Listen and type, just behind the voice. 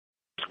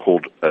It's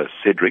called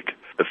SEDRIC.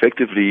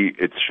 Effectively,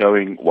 it's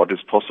showing what is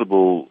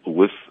possible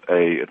with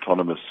a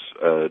autonomous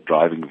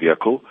driving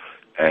vehicle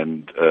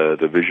and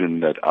the vision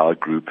that our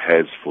group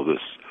has for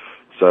this.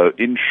 So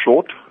in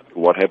short,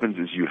 what happens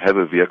is you have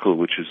a vehicle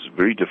which is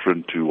very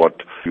different to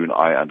what you and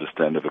I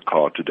understand of a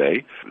car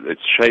today.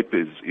 Its shape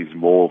is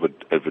more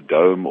of a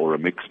dome or a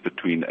mix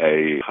between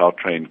a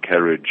powertrain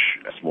carriage,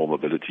 a small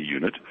mobility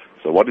unit.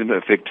 So what in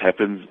effect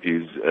happens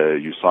is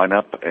you sign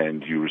up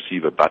and you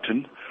receive a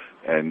button,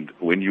 and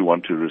when you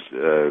want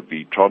to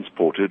be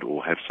transported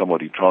or have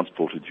somebody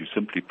transported, you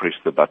simply press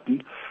the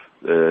button.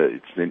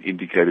 It's then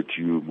indicated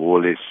to you more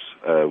or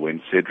less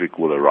when SEDRIC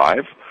will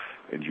arrive.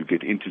 And you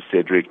get into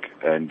SEDRIC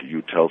and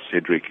you tell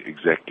SEDRIC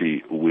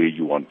exactly where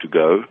you want to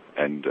go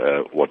and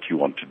what you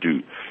want to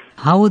do.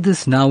 How will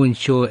this now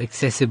ensure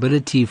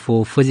accessibility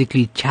for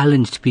physically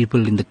challenged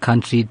people in the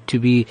country to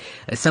be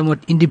somewhat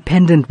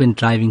independent when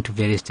driving to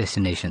various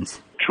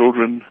destinations?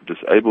 Children,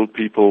 disabled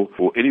people,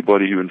 or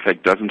anybody who in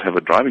fact doesn't have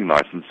a driving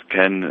license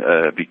can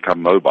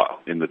become mobile.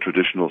 In the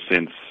traditional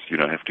sense, you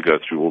don't have to go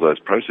through all those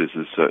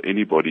processes, so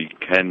anybody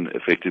can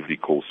effectively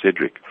call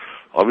SEDRIC.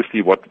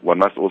 Obviously, what one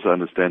must also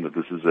understand that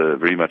this is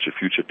very much a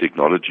future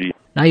technology.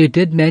 Now, you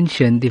did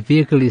mention the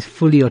vehicle is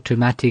fully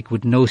automatic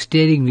with no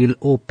steering wheel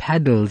or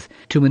paddles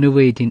to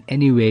maneuver it in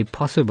any way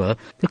possible.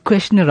 The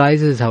question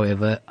arises,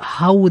 however,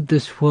 how would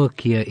this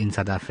work here in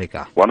South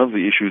Africa? One of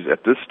the issues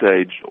at this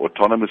stage,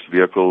 autonomous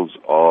vehicles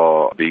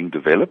are being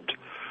developed,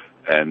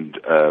 and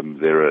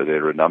there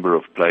are a number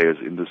of players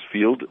in this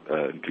field,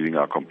 including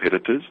our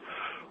competitors.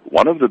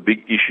 One of the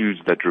big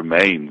issues that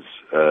remains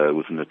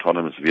with an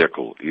autonomous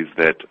vehicle is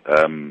that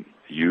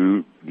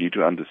you need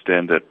to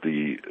understand that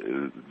the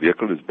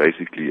vehicle is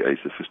basically a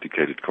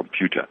sophisticated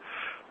computer.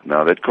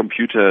 Now, that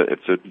computer at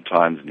certain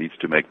times needs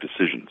to make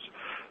decisions.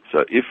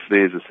 So if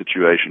there's a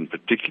situation,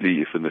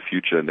 particularly if in the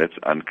future, and that's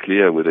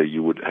unclear whether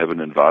you would have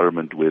an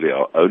environment where there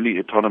are only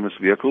autonomous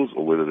vehicles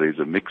or whether there's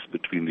a mix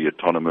between the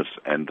autonomous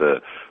and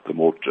the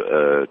more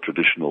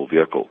traditional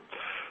vehicle.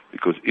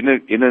 Because in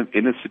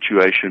a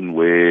situation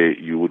where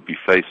you would be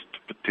faced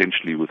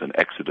potentially with an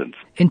accident.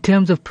 In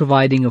terms of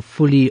providing a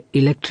fully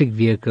electric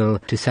vehicle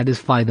to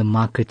satisfy the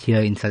market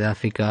here in South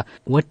Africa,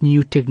 what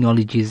new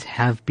technologies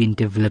have been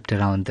developed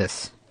around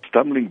this?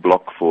 Stumbling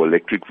block for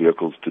electric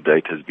vehicles to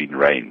date has been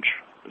range.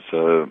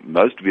 So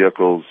most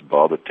vehicles,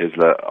 bar the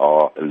Tesla,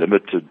 are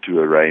limited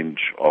to a range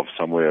of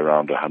somewhere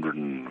around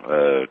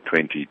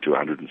 120 to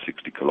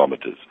 160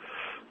 kilometers.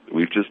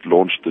 We've just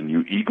launched the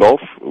new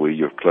e-Golf, where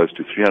you're close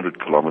to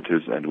 300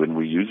 kilometers, and when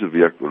we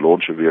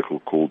launch a vehicle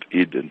called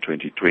ID in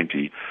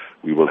 2020,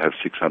 we will have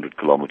 600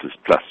 kilometers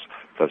plus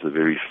a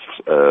very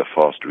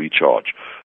fast recharge.